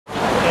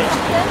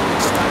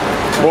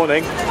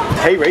Morning.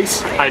 Hey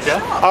Reece. Hi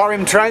Geoff.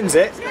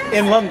 RMTransit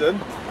in London.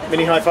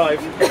 Mini high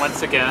five.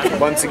 Once again.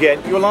 Once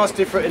again. Your last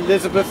different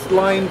Elizabeth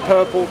Line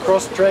Purple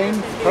Cross train.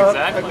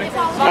 Exactly.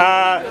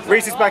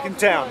 Reece is back in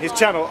town. His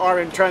channel,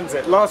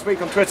 RMTransit. Last week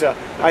on Twitter,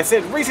 I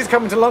said, Reece is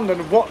coming to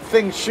London. What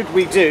things should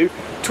we do?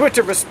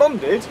 Twitter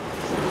responded.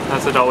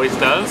 As it always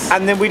does.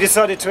 And then we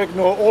decided to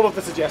ignore all of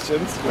the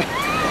suggestions.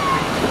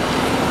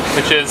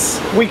 Which is?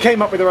 We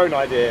came up with our own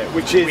idea,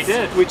 which is we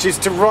did. Which is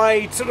to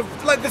ride sort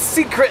of like the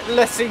secret,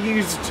 lesser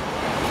used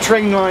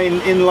train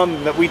line in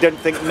London that we don't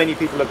think many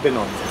people have been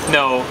on.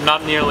 No,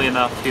 not nearly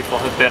enough people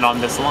have been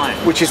on this line.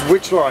 Which is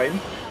which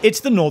line? It's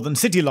the Northern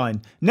City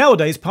Line,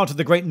 nowadays part of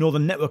the Great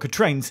Northern Network of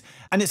trains,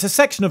 and it's a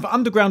section of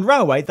underground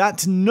railway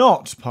that's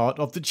not part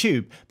of the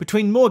tube,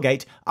 between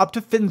Moorgate up to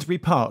Finsbury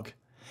Park.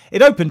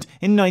 It opened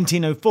in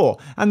 1904,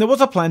 and there was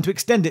a plan to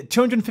extend it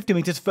 250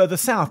 metres further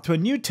south to a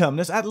new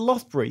terminus at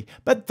Lothbury,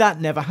 but that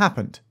never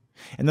happened.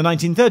 In the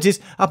 1930s,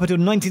 up until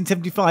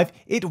 1975,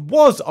 it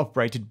was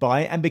operated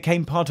by and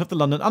became part of the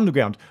London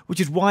Underground, which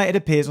is why it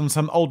appears on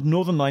some old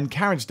Northern Line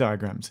carriage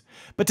diagrams.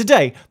 But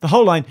today, the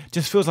whole line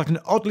just feels like an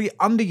oddly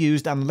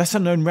underused and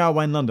lesser-known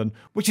railway in London,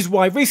 which is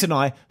why Reece and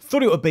I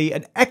thought it would be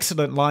an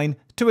excellent line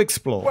to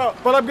explore. Well,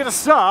 I'm going to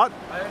start.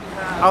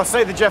 I'll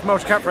say the Geoff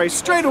Mulch catchphrase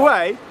straight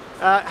away.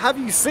 Have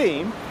you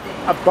seen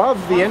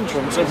above the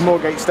entrance of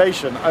Moorgate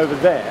Station over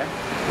there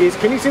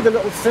can you see the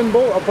little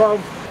symbol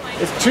above?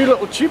 There's two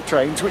little tube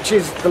trains, which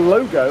is the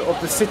logo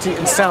of the City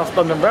and South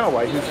London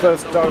Railway, who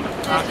first dug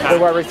their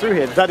way through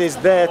here. That is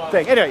their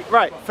thing. Anyway,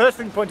 right, first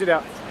thing pointed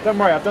out, don't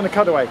worry, I've done a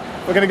cutaway.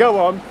 We're going to go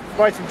on,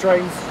 buy some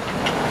trains,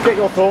 get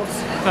your thoughts.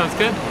 Sounds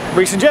good.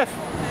 Reece and Geoff,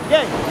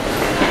 yay!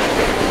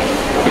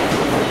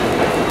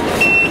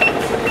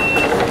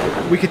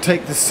 We could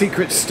take the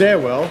secret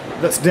stairwell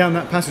that's down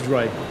that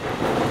passageway.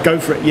 Go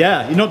for it.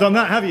 Yeah, you've not done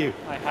that, have you?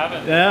 I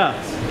haven't. Yeah.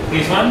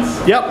 These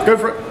ones? Yep, go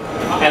for it.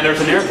 And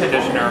there's an air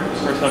conditioner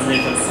for some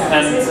reason.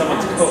 And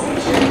someone's coat.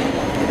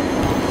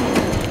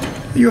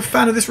 Are you a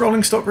fan of this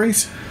rolling stock,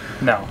 Reece?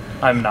 No,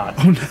 I'm not.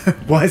 Oh no,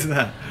 why is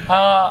that?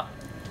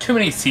 Too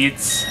many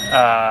seats.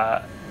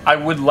 I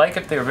would like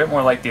if they were a bit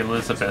more like the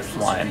Elizabeth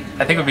line.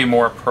 I think it would be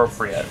more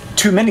appropriate.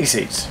 Too many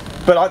seats.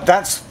 But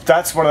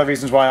that's one of the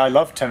reasons why I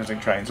love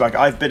Thameslink trains. Like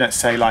I've been at,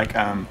 say, like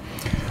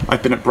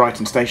I've been at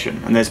Brighton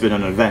Station, and there's been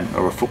an event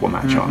or a football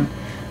match on,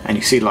 and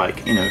you see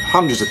like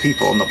hundreds of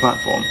people on the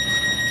platform,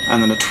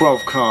 and then a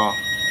 12-car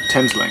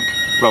Thameslink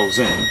rolls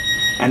in,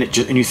 and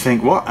you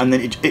think what? And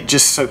then it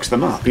just soaks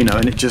them up, and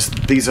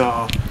these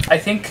are. I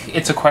think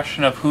it's a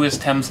question of who is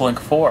Thameslink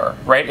for,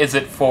 right? Is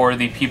it for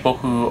the people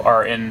who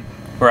are in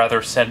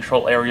rather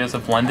central areas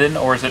of London,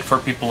 or is it for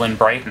people in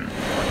Brighton?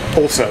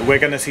 Also, we're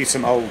going to see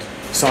some old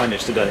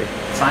signage today.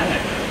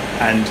 Signage?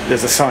 And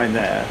there's a sign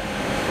there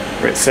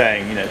where it's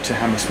saying, to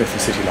Hammersmith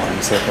and City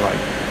Line, so like,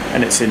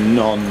 and it's in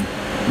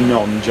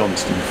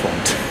non-Johnston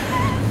font.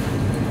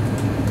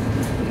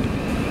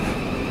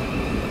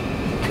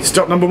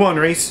 Stop number one,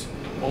 Reece.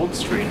 Old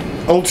Street.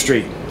 Old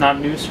Street. Not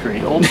New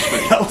Street, Old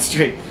Street. Old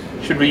Street.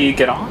 Should we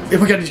get on? If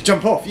we're going to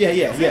jump off, yeah.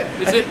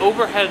 Is it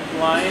overhead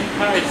line?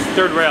 It's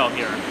third rail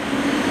here,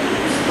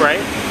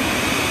 right?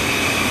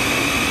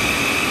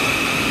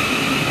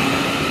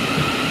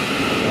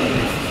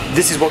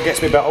 This is what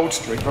gets me about Old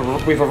Street.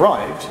 We've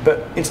arrived,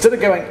 but instead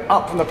of going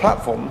up from the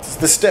platforms,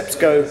 the steps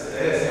go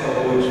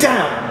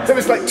down. So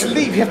it's like to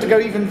leave, you have to go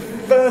even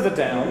further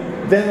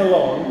down, then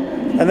along,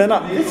 and then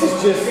up. This is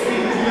just,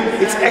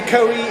 it's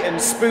echoey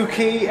and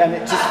spooky, and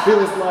it just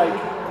feels like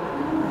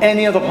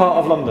any other part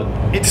of London.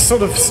 It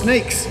sort of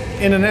snakes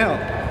in and out.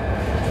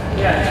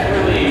 Yeah, it's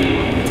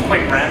really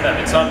quite random.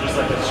 It's not just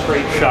like a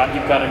straight shot,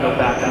 you've got to go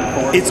back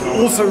and forth. It's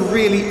also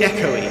really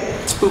echoey.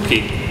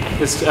 Spooky.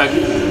 It's a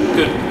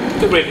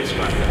good way to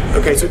describe it.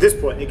 Okay, so at this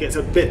point it gets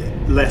a bit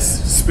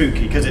less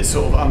spooky because it's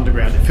sort of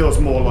underground. It feels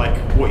more like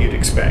what you'd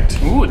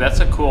expect. Ooh, that's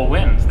a cool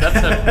wind.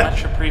 That's a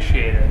much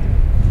appreciated.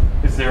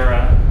 Is there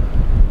a...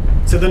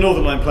 So the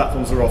Northern Line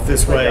platforms are off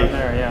this way. Down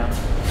there,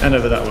 yeah. And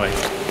over that way.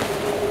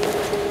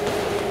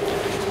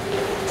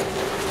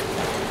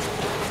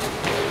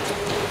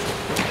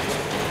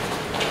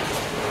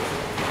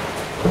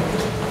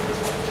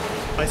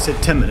 I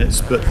said 10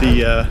 minutes, but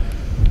the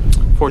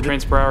 4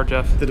 trains per hour,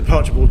 Geoff. The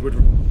departure board would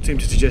seem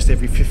to suggest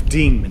every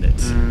 15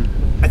 minutes.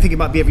 I think it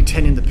might be every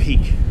 10 in the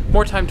peak.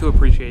 More time to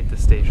appreciate the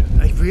station.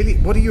 Really?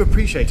 What are you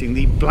appreciating?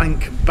 The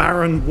blank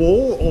barren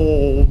wall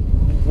or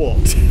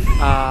what?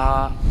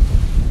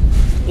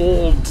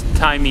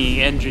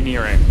 Old-timey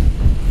engineering.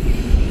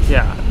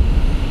 Yeah.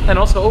 And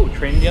also,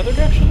 train in the other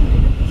direction.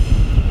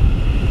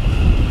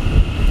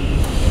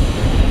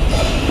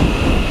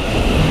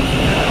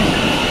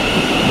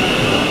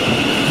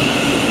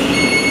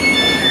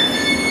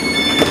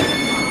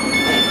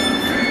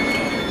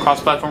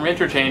 Cross-platform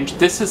interchange.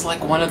 This is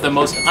like one of the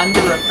most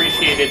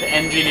underappreciated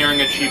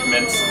engineering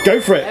achievements.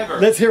 Go for it. Ever.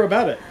 Let's hear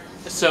about it.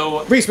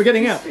 So, Reece, we're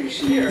getting out.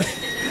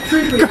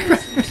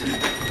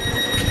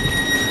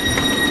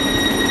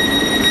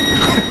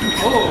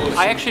 Oh,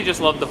 I actually just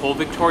love the whole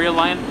Victoria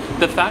line.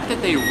 The fact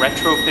that they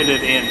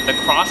retrofitted in the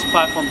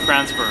cross-platform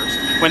transfers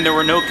when there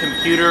were no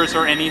computers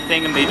or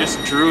anything, and they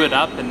just drew it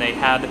up and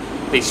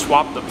they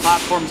swapped the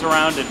platforms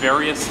around at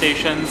various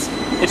stations.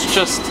 It's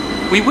just,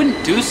 we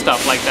wouldn't do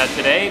stuff like that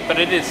today, but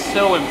it is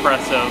so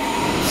impressive.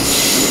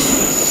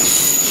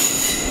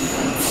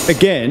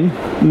 Again,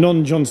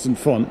 non-Johnston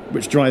font,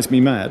 which drives me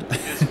mad.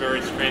 It's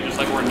very strange, it's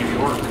like we're in New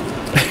York.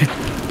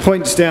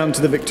 Points down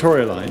to the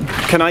Victoria line.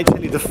 Can I tell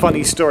you the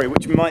funny story,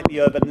 which might be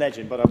urban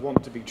legend, but I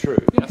want to be true?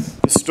 Yes.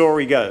 The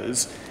story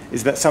goes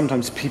is that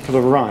sometimes people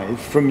arrive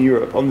from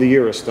Europe on the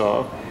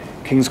Eurostar,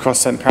 King's Cross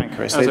St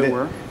Pancras.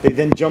 They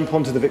then jump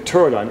onto the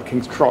Victoria line at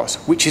King's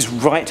Cross, which is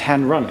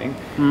right-hand running,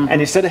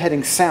 and instead of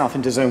heading south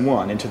into Zone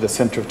 1, into the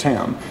centre of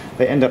town,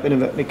 they end up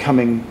inadvertently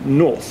coming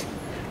north,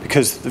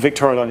 because the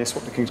Victoria line is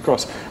swapped to King's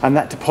Cross, and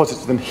that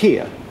deposits them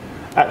here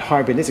at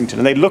Highbury and Islington,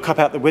 and they look up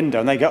out the window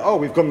and they go, oh,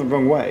 we've gone the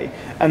wrong way,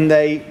 and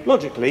they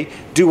logically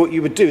do what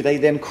you would do. They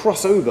then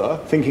cross over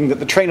thinking that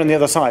the train on the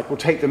other side will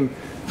take them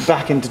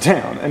back into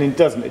town, and it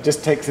doesn't. It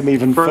just takes them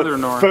even further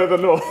north.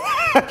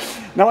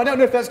 Now, I don't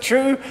know if that's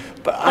true,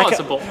 but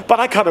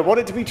I kind of want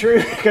it to be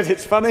true because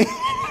it's funny.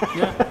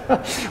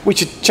 Yeah. We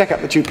should check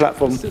out the tube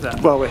platform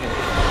while we're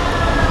here.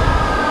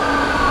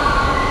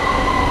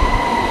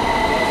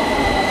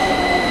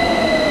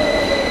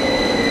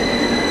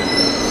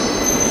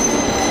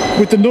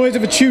 With the noise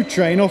of a tube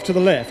train off to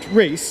the left,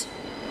 Reece,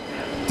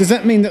 does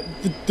that mean that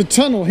the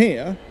tunnel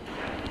here,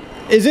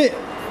 is it,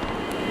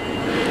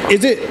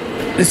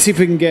 let's see if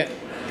we can get,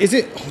 is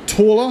it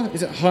taller,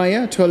 is it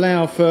higher to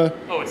allow for...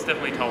 Oh, it's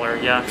definitely taller,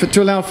 yeah.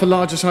 To allow for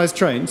larger sized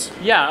trains?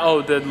 Yeah,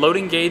 oh, the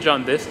loading gauge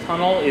on this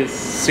tunnel is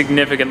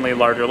significantly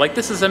larger. Like,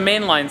 this is a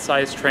mainline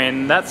sized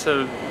train, that's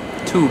a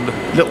tube,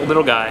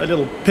 little guy. A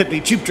little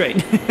pithy tube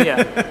train.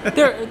 Yeah,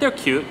 they're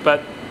cute,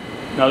 but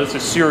no, this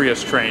is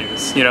serious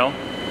trains, you know?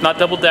 Not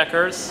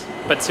double-deckers,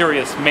 but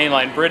serious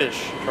mainline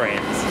British trains.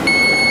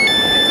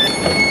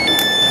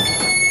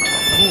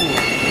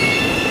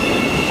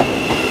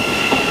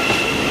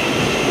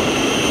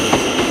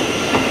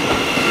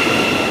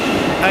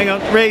 Hang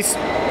on, Reece,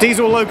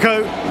 diesel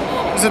loco,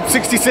 it's a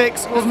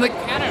 66, wasn't it?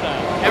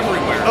 Canada,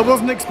 everywhere. I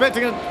wasn't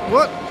expecting it,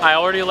 what? I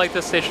already like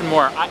this station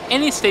more.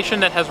 Any station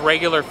that has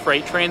regular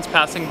freight trains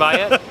passing by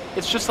it,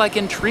 it's just like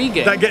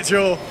intriguing. That gets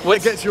your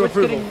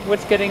approval.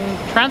 What's getting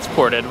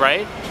transported,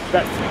 right?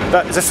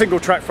 That is a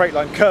single track freight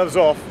line, curves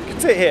off. You can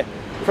see it here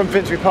from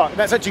Finsbury Park.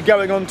 That's actually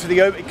going onto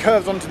it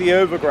curves onto the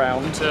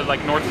overground. To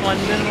like North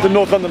London? The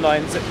North London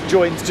line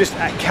joins just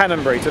at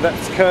Canonbury, so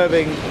that's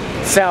curving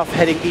south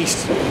heading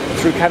east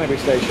through Canonbury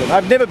Station.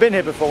 I've never been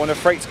here before when a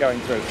freight's going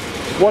through.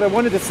 What I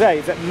wanted to say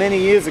is that many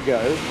years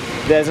ago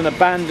there's an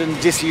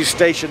abandoned disused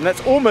station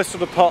that's almost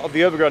sort of part of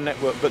the overground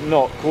network but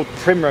not, called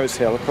Primrose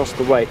Hill across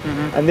the way,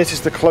 and this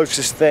is the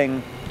closest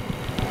thing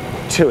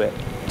to it.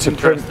 To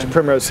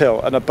Primrose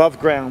Hill, an above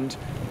ground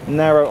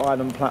narrow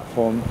island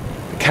platform,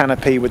 the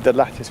canopy with the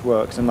lattice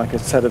works and like a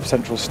set of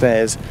central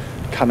stairs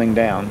coming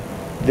down.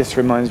 This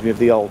reminds me of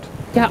the old.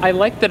 Yeah, I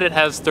like that it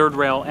has third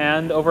rail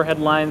and overhead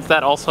lines.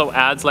 That also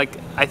adds, like,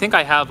 I think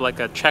I have like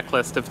a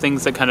checklist of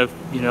things that kind of,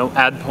 you know,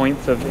 add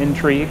points of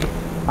intrigue.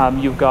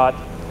 You've got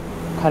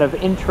kind of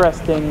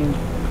interesting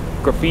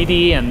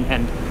graffiti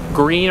and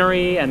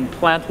greenery and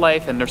plant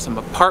life, and there's some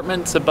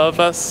apartments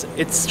above us.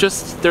 It's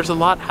just, there's a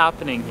lot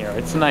happening here.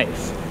 It's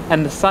nice.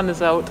 And the sun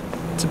is out.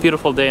 It's a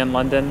beautiful day in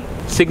London.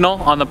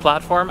 Signal on the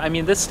platform. I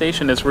mean, this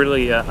station is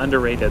really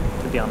underrated,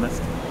 to be honest.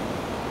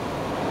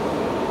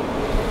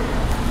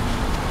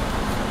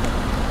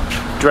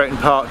 Drayton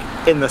Park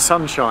in the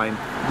sunshine.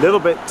 A little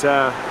bit,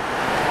 the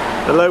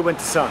low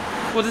winter sun.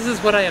 Well, this is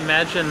what I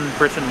imagine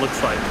Britain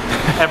looks like.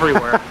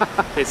 Everywhere,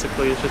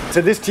 basically. It's just...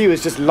 So this to you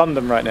is just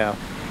London right now?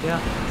 Yeah.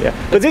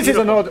 Yeah. But this is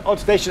an odd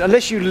station.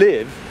 Unless you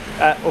live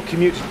or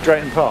commute to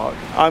Drayton Park,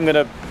 I'm going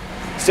to...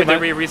 Would there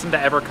be a reason to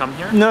ever come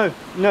here? No.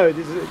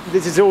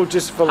 This is all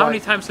just for How many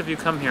times have you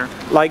come here?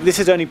 Like, this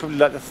is only probably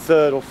like the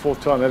third or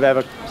fourth time I've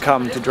ever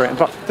come to Drayton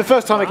Park. The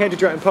first time I came to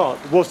Drayton Park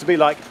was to be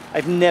like,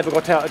 I've never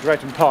got out of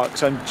Drayton Park,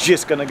 so I'm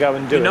just going to go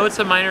and do it. You know it's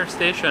a minor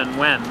station.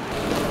 When?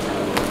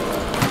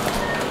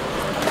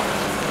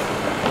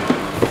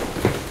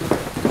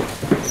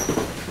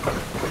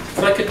 It's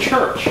like a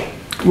church.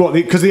 What,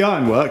 because the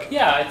ironwork?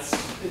 Yeah,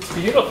 it's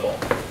beautiful.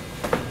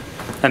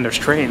 And there's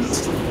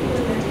trains.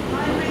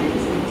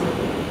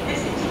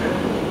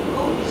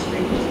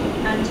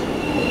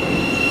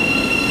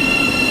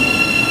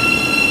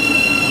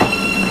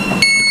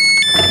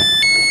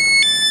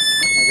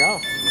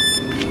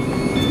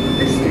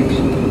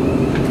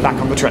 Back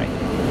on the train.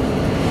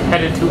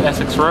 Headed to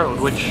Essex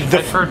Road, which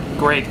I've heard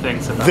great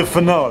things about. The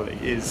finale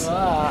is...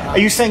 Are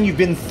you saying you've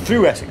been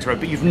through Essex Road,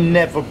 but you've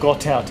never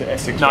got out to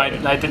Essex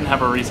Road? No, I didn't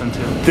have a reason to.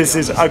 This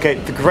is, okay,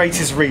 the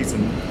greatest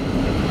reason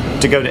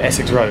to go to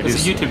Essex Road is...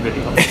 It's a YouTube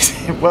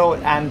video. Well,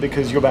 and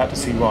because you're about to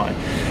see why.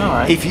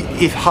 Alright.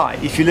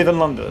 If you live in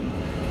London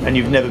and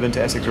you've never been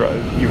to Essex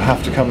Road, you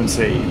have to come and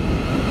see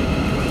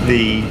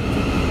the...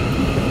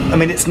 I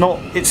mean, it's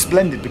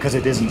splendid because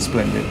it isn't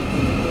splendid.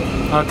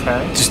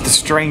 Okay. Just a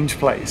strange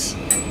place.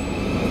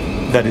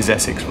 That is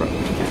Essex Road.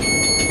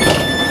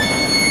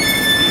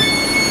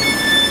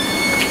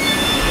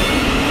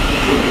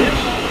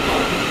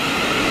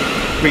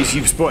 Reece,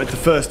 you've spotted the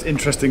first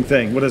interesting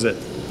thing. What is it?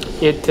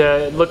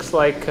 It looks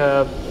like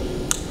a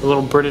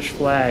little British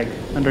flag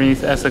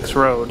underneath Essex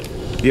Road.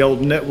 The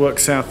old Network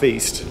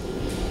Southeast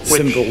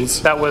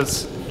symbols. That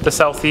was the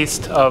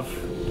southeast of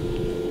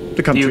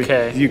The country.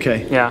 The UK. The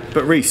UK. Yeah.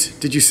 But Reece,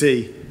 did you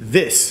see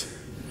this?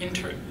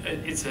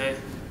 It's a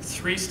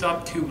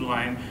 3-stop tube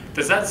line.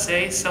 Does that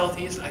say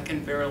southeast? I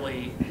can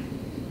barely...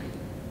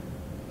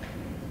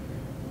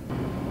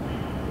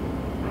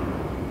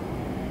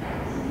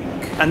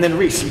 And then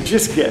Reece, you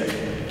just get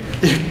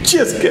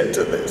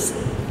to this.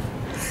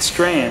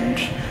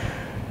 Strange.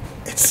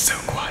 It's so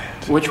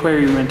quiet. Which way are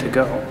you meant to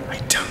go? I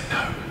don't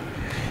know.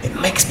 It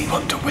makes me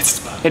want to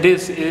whisper. It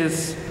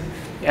is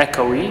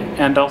echoey,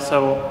 and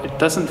also it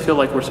doesn't feel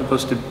like we're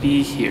supposed to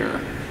be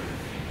here.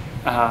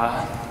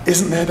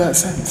 Isn't there that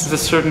sense? There's a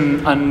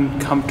certain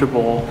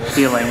uncomfortable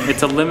feeling.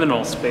 It's a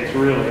liminal space,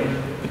 really,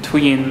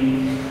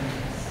 between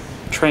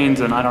trains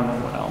and I don't know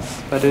what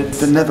else. But it's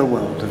the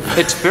netherworld.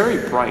 It's very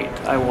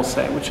bright, I will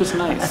say, which is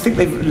nice. I think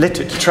they've lit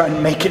it to try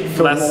and make it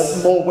feel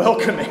more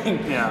welcoming.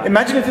 Yeah.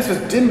 Imagine if this was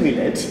dimly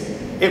lit.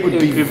 It would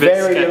be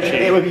very.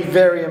 It would be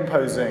very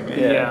imposing.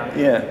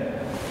 Yeah.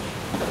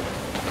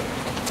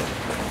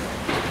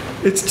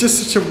 It's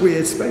just such a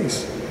weird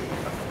space.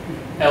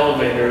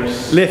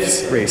 Elevators.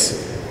 Lifts,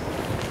 Reece.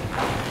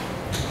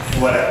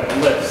 Whatever.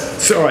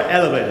 Lifts. So, all right,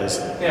 elevators.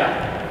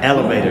 Yeah.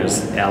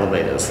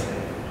 Elevators.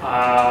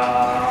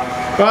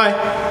 Bye.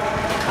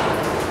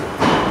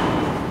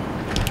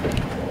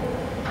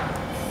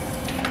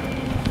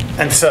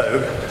 And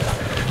so,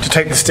 to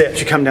take the steps,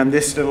 you come down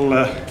this little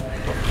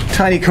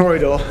tiny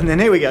corridor, and then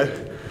here we go,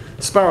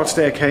 spiral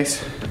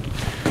staircase.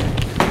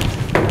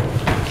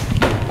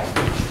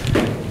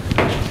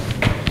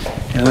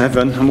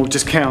 $11, and we'll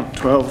just count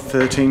 12,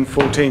 13,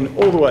 14,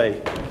 all the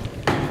way.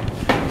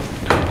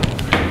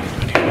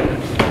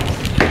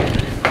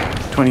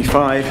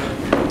 25.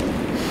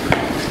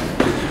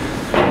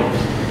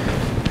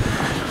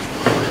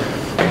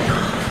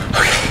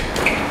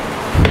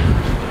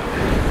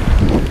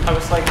 I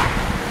was like...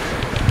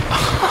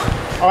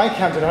 I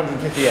counted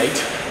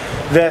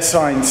 158. Their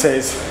sign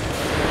says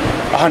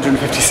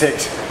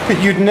 156.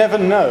 But you'd never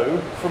know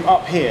from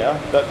up here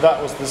that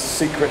that was the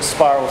secret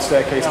spiral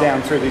staircase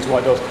down through these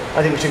white doors.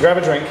 I think we should grab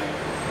a drink.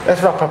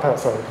 Let's wrap up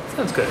outside.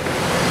 Sounds good.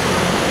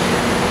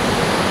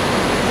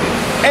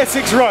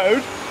 Essex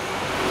Road,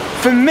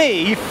 for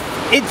me,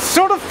 it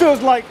sort of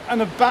feels like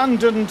an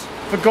abandoned,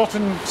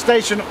 forgotten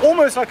station,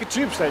 almost like a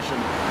tube station.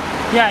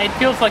 Yeah, it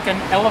feels like an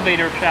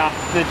elevator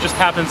shaft that just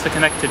happens to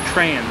connect to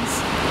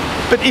trains.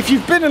 But if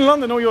you've been in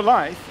London all your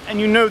life, and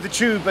you know the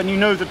tube and you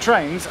know the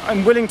trains,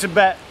 I'm willing to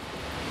bet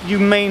you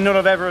may not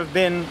have ever have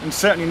been, and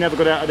certainly never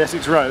got out at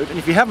Essex Road. And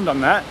if you haven't done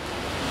that,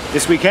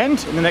 this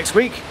weekend, in the next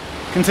week,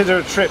 consider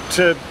a trip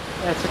to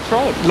Essex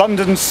Road,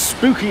 London's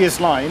spookiest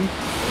line,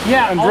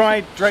 and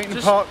ride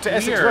Drayton Park to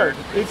Essex Road.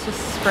 It's just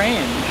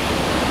strange.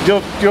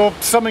 You're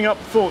summing up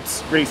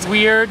thoughts, Reece.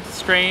 Weird,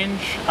 strange.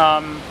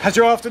 Has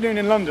your afternoon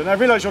in London, I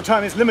realise your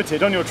time is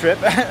limited on your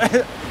trip,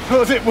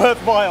 was it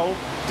worthwhile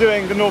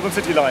doing the Northern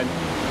City line?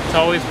 It's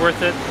always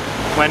worth it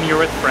when you're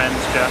with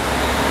friends, Geoff.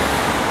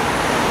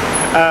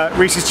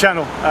 Reece's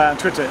channel,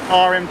 Twitter,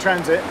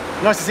 RMTransit.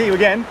 Nice to see you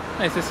again.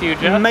 Nice to see you,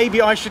 Geoff.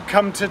 Maybe I should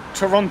come to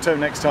Toronto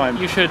next time.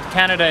 You should.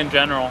 Canada in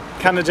general.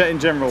 Canada in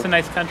general. It's a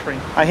nice country.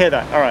 I hear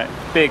that. All right.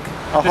 Big.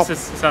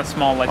 It's not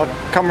small like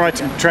I'll come ride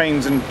some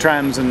trains and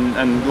trams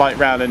and light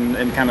rail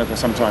in Canada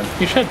sometime.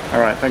 You should. All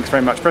right. Thanks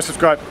very much. Press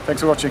subscribe.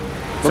 Thanks for watching.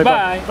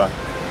 Bye-bye. Bye.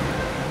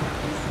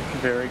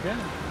 Very good.